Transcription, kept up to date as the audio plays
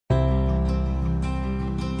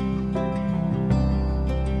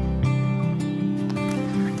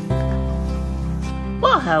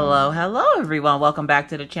Hello everyone. Welcome back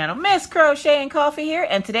to the channel. Miss Crochet and Coffee here,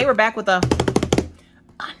 and today we're back with a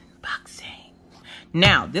unboxing.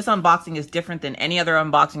 Now, this unboxing is different than any other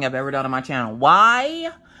unboxing I've ever done on my channel.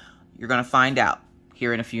 Why? You're gonna find out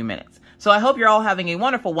here in a few minutes. So I hope you're all having a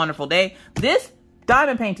wonderful, wonderful day. This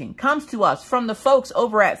diamond painting comes to us from the folks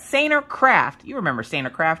over at SanerCraft. You remember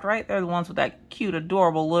SanerCraft, right? They're the ones with that cute,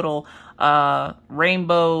 adorable little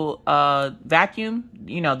rainbow vacuum.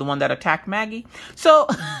 You know, the one that attacked Maggie. So,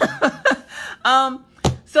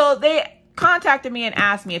 so they contacted me and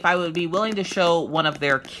asked me if I would be willing to show one of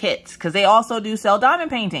their kits, because they also do sell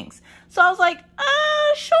diamond paintings. So I was like,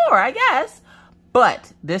 sure, I guess.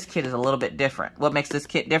 But this kit is a little bit different. What makes this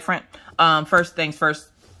kit different? First things first.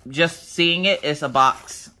 Just seeing it, it's a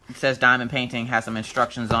box. It says diamond painting, has some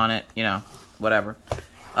instructions on it, you know, whatever.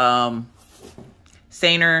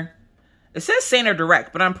 It says Saner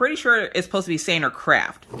Direct, but I'm pretty sure it's supposed to be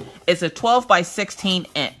SanerCraft. It's a 12 by 16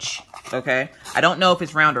 inch, okay? I don't know if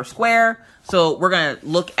it's round or square, so we're gonna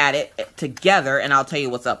look at it together and I'll tell you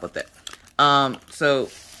what's up with it. So,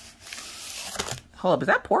 hold up, is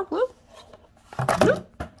that pork glue?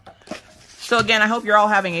 So again, I hope you're all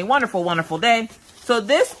having a wonderful, wonderful day. So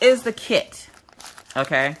this is the kit,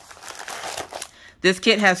 okay? This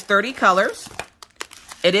kit has 30 colors.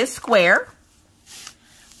 It is square.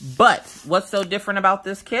 But what's so different about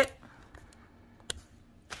this kit?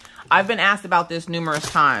 I've been asked about this numerous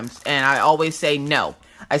times, and I always say no.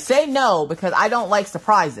 I say no because I don't like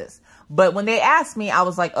surprises. But when they asked me, I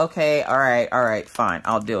was like, okay, all right, fine,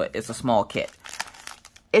 I'll do it. It's a small kit.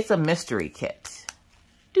 It's a mystery kit.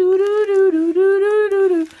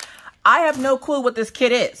 I have no clue what this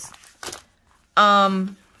kit is.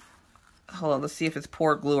 Hold on, let's see if it's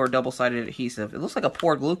poured glue or double-sided adhesive. It looks like a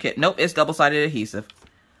poured glue kit. Nope, it's double-sided adhesive.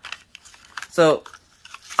 So,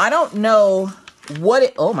 I don't know what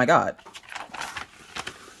it... Oh, my God.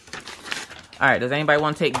 All right, does anybody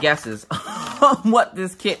want to take guesses on what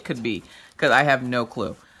this kit could be? Because I have no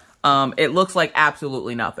clue. It looks like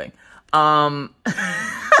absolutely nothing. All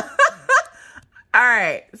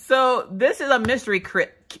right, so this is a mystery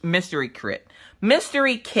kit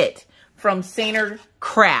from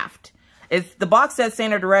SanerCraft. The box says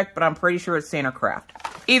Saner Direct, but I'm pretty sure it's SanerCraft.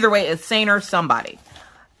 Either way, it's Saner somebody.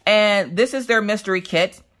 And this is their mystery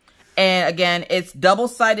kit. And again, it's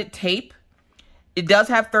double-sided tape. It does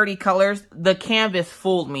have 30 colors. The canvas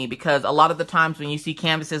fooled me because a lot of the times when you see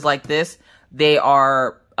canvases like this, they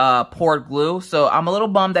are poured glue. So I'm a little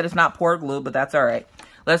bummed that it's not poured glue, but that's all right.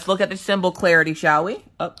 Let's look at the symbol clarity, shall we?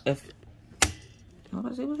 Let's see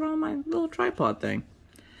what's wrong with my little tripod thing.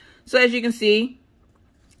 So as you can see,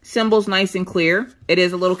 symbol's nice and clear. It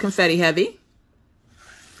is a little confetti heavy.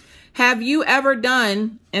 Have you ever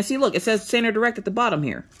done, and see, look, it says Saner Direct at the bottom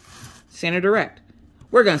here. Saner Direct.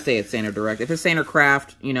 We're going to say it's Saner Direct. If it's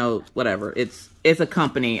SanerCraft, you know, whatever. It's a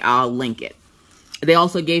company. I'll link it. They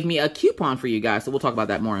also gave me a coupon for you guys, so we'll talk about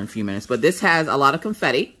that more in a few minutes. But this has a lot of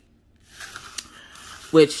confetti,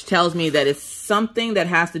 which tells me that it's something that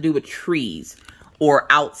has to do with trees or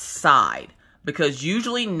outside. Because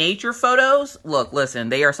usually nature photos, look, listen,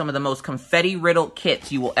 they are some of the most confetti-riddled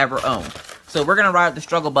kits you will ever own. So we're going to ride the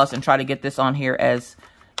struggle bus and try to get this on here as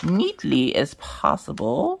neatly as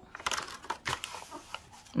possible.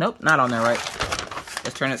 Nope, not on there, right?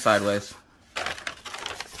 Let's turn it sideways.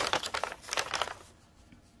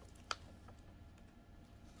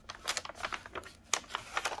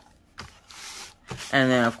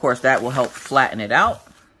 And then, of course, that will help flatten it out.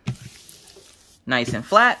 Nice and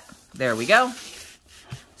flat. There we go.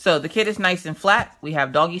 So, the kit is nice and flat. We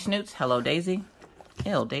have doggy snoots. Hello, Daisy.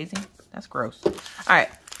 Ew, Daisy. That's gross. All right.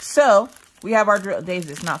 So, we have our drill.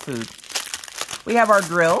 Daisy, it's not food. We have our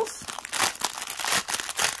drills.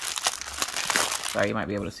 Sorry, you might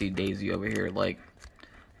be able to see Daisy over here, like,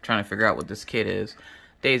 trying to figure out what this kit is.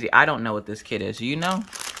 Daisy, I don't know what this kit is. Do you know?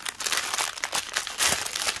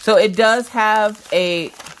 So it does have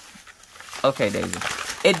a, okay, Daisy.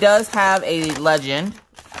 It does have a legend,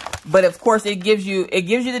 but of course it gives you the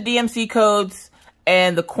DMC codes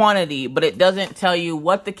and the quantity, but it doesn't tell you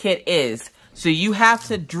what the kit is. So you have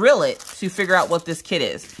to drill it to figure out what this kit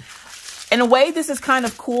is. In a way, this is kind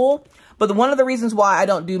of cool, but one of the reasons why I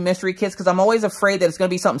don't do mystery kits, because I'm always afraid that it's going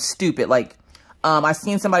to be something stupid. Like, I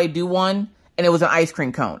seen somebody do one, and it was an ice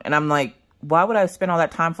cream cone. And I'm like, why would I spend all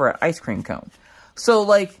that time for an ice cream cone? So,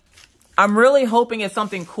 like, I'm really hoping it's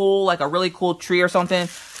something cool, like a really cool tree or something.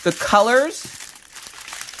 The colors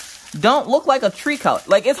don't look like a tree color.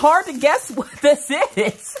 Like, it's hard to guess what this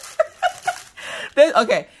is.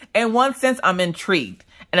 Okay, in one sense, I'm intrigued.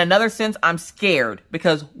 In another sense, I'm scared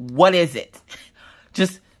because what is it?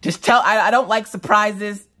 Just tell, I don't like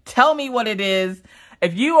surprises. Tell me what it is.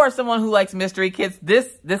 if you are someone who likes mystery kits, this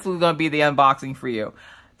is going to be the unboxing for you.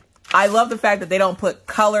 I love the fact that they don't put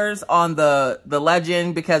colors on the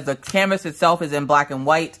legend because the canvas itself is in black and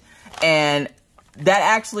white. And that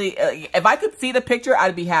actually, if I could see the picture,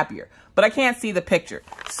 I'd be happier. But I can't see the picture.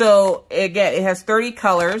 So, again, it has 30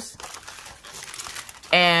 colors.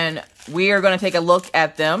 And we are going to take a look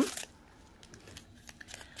at them.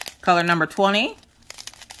 Color number 20.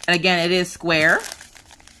 And again, it is square.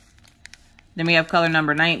 Then we have color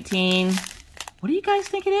number 19. What do you guys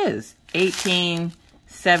think it is? 18,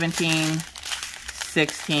 17,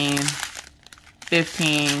 16,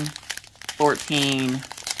 15, 14,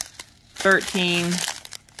 13,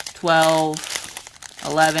 12,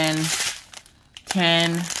 11,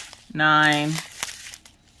 10, 9,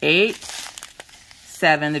 8,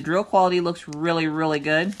 7. The drill quality looks really, really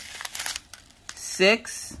good.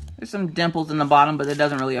 6. There's some dimples in the bottom, but it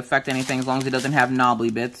doesn't really affect anything as long as it doesn't have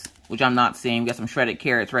knobbly bits, which I'm not seeing. We got some shredded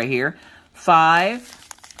carrots right here. 5,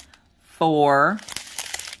 4,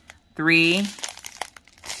 3,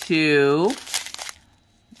 2,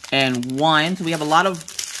 and 1. So we have a lot of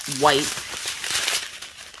white.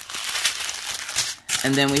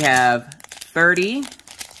 And then we have 30,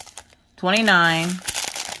 29,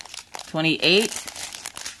 28,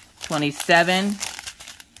 27,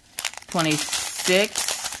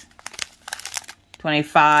 26,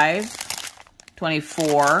 25,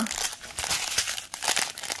 24,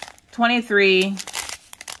 23,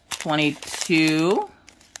 22,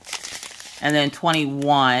 and then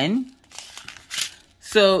 21.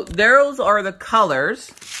 So those are the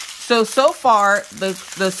colors. So far, the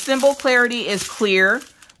symbol clarity is clear.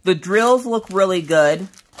 The drills look really good.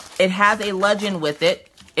 It has a legend with it.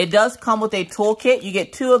 It does come with a toolkit. You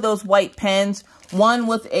get 2 of those white pens, one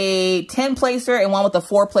with a 10 placer and one with a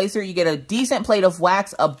 4 placer. You get a decent plate of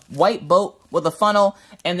wax, a white boat with a funnel,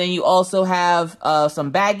 and then you also have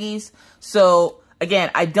some baggies. So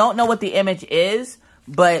again, I don't know what the image is,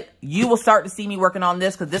 but you will start to see me working on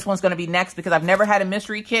this because this one's going to be next because I've never had a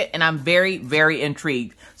mystery kit and I'm very, very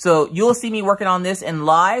intrigued. So you'll see me working on this in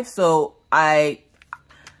live. So I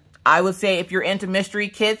would say if you're into mystery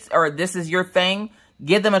kits or this is your thing,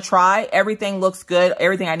 give them a try. Everything looks good.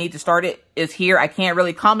 Everything I need to start it is here. I can't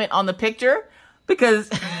really comment on the picture because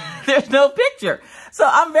there's no picture. So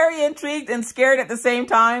I'm very intrigued and scared at the same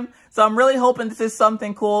time. So I'm really hoping this is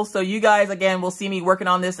something cool. So you guys, again, will see me working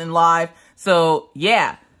on this in live. So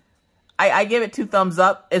yeah, I give it 2 thumbs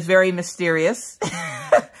up. It's very mysterious.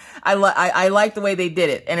 I like the way they did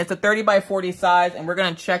it. And it's a 30 by 40 size. And we're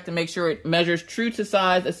going to check to make sure it measures true to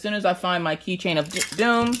size as soon as I find my keychain of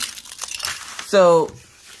doom. So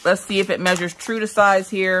let's see if it measures true to size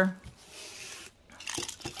here.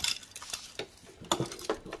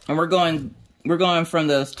 And we're going from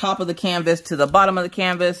the top of the canvas to the bottom of the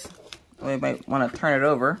canvas. We might want to turn it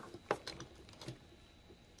over.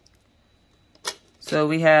 So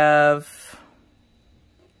we have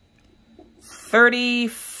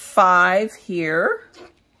 35 here.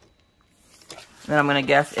 Then I'm going to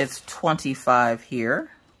guess it's 25 here.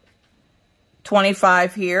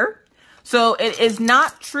 25 here. So it is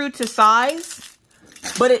not true to size,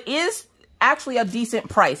 but it is actually a decent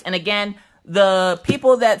price. And again, the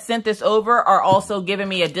people that sent this over are also giving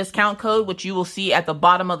me a discount code, which you will see at the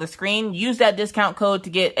bottom of the screen. Use that discount code to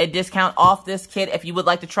get a discount off this kit. If you would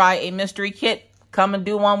like to try a mystery kit, come and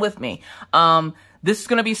do one with me. This is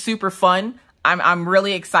going to be super fun. I'm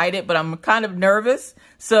really excited, but I'm kind of nervous.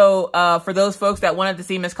 So for those folks that wanted to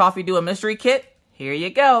see Miss Coffee do a mystery kit, here you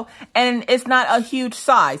go. And it's not a huge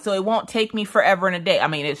size, so it won't take me forever and a day. I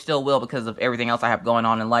mean, it still will because of everything else I have going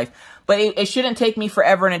on in life. But it shouldn't take me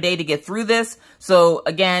forever and a day to get through this. So,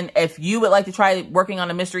 again, if you would like to try working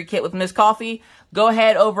on a mystery kit with Miss Coffee, go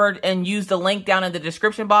ahead over and use the link down in the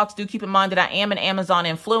description box. Do keep in mind that I am an Amazon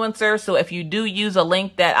influencer. So, if you do use a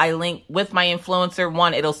link that I link with my influencer,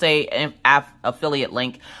 one, it'll say an affiliate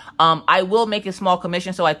link. I will make a small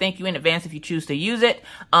commission, so I thank you in advance if you choose to use it.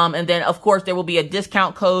 And then, of course, there will be a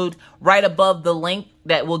discount code right above the link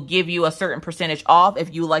that will give you a certain percentage off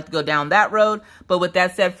if you would like to go down that road. But with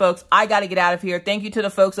that said, folks, I got to get out of here. Thank you to the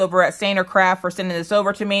folks over at SanerCraft for sending this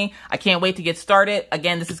over to me. I can't wait to get started.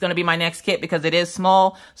 Again, this is going to be my next kit because it is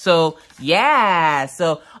small. So, yeah.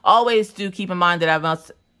 So, always do keep in mind that I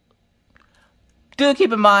must... Do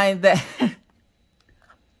keep in mind that...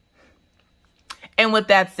 And with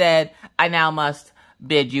that said, I now must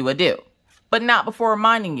bid you adieu. But not before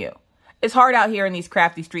reminding you, it's hard out here in these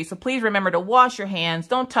crafty streets, so please remember to wash your hands,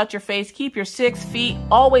 don't touch your face, keep your 6 feet,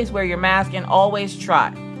 always wear your mask, and always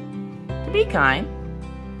try to be kind,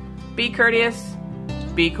 be courteous,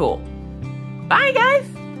 be cool. Bye, guys!